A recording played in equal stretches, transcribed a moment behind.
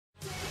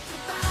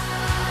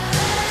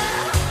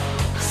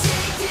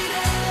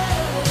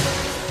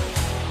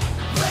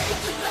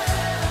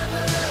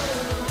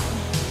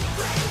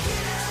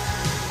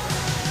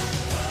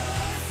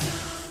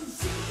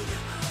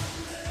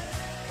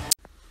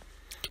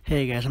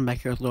Hey guys, I'm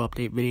back here with a little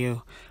update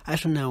video. I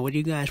just want to know, what do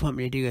you guys want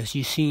me to do? As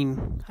you've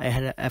seen, I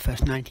had an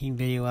FS19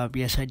 video up.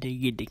 Yes, I did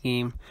get the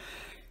game.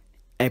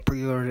 I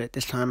pre-ordered it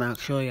this time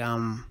actually,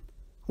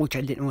 which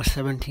I didn't with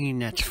 17.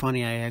 That's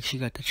funny, I actually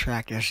got the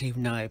track the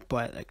same night,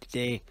 but like the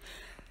day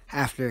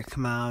after it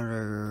come out,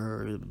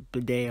 or the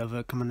day of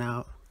it coming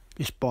out,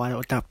 just bought it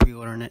without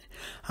pre-ordering it.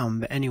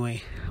 But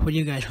anyway, what do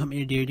you guys want me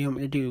to do? Do you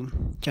want me to do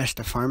just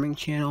the farming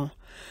channel?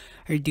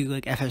 Or do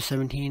like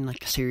FS17,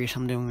 like the series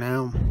I'm doing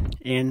now,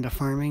 and the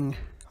farming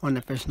on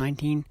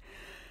FS19,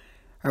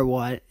 or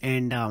what?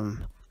 And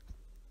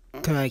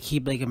could I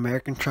keep like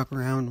American Truck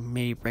around,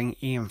 maybe bring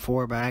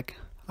EM4 back?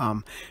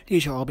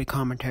 These will all be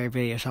commentary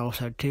videos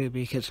also too,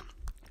 because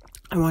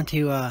I want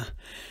to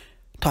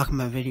talk in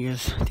my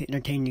videos to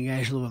entertain you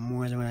guys a little bit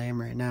more than what I am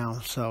right now.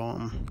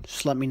 So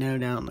just let me know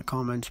down in the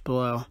comments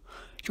below.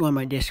 Join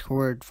my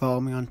Discord,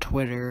 follow me on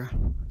Twitter.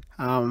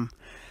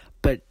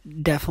 But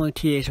definitely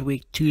 2 days a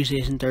week,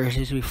 Tuesdays and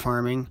Thursdays will be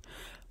farming.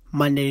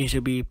 Mondays will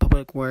be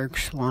public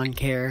works, lawn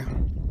care,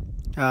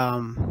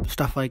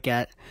 stuff like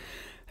that.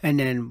 And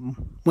then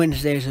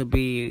Wednesdays will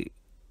be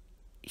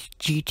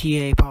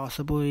GTA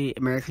possibly,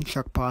 American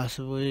Truck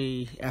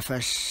possibly,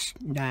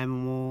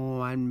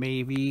 FS91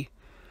 maybe.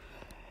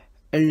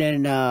 And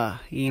then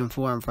EM4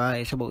 on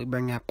Friday, so we'll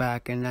bring that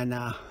back. And then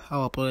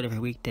I'll upload every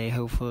weekday,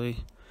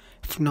 hopefully.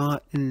 If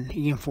not, then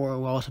EM4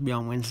 will also be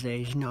on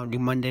Wednesdays. You know, do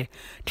Monday,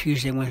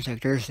 Tuesday, Wednesday,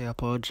 Thursday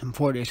uploads, some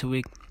 4 days a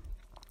week.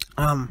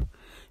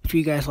 If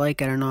you guys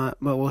like it or not,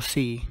 but we'll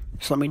see.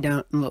 Just let me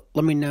know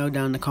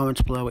down in the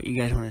comments below what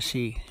you guys want to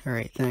see.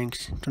 Alright,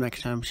 thanks. Until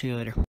next time, see you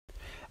later.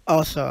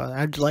 Also,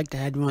 I'd like to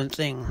add one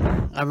thing.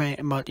 I mean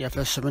about the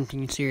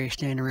FS17 series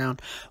staying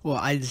around. Well,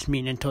 I just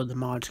mean until the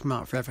mods come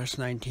out for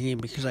FS19,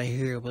 because I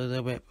hear it was a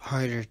little bit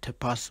harder to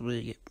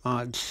possibly get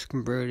mods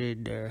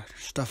converted or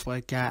stuff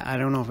like that. I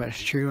don't know if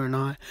that's true or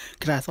not,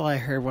 because I thought I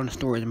heard one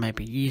story that might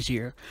be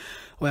easier.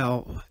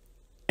 Well,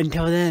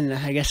 until then,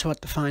 I guess we'll have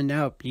to find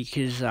out,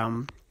 because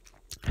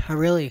I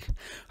really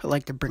would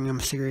like to bring them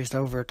series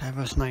over to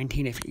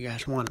FS19 if you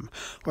guys want them.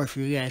 Or if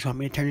you guys want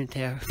me to turn it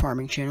into a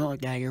farming channel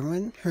like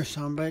Daggerman or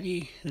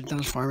somebody that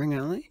does farming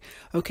only.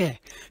 Okay.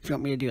 If you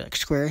want me to do like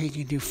Square, he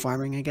can do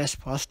farming, I guess,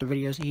 plus the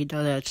videos that he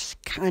does. That's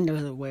kind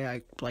of the way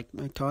I like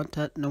my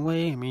content in a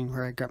way. I mean,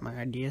 where I got my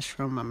ideas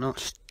from. I'm not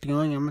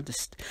stealing them.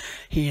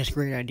 He has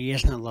great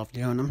ideas and I love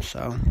doing them,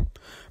 so.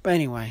 But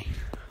anyway,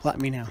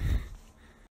 let me know.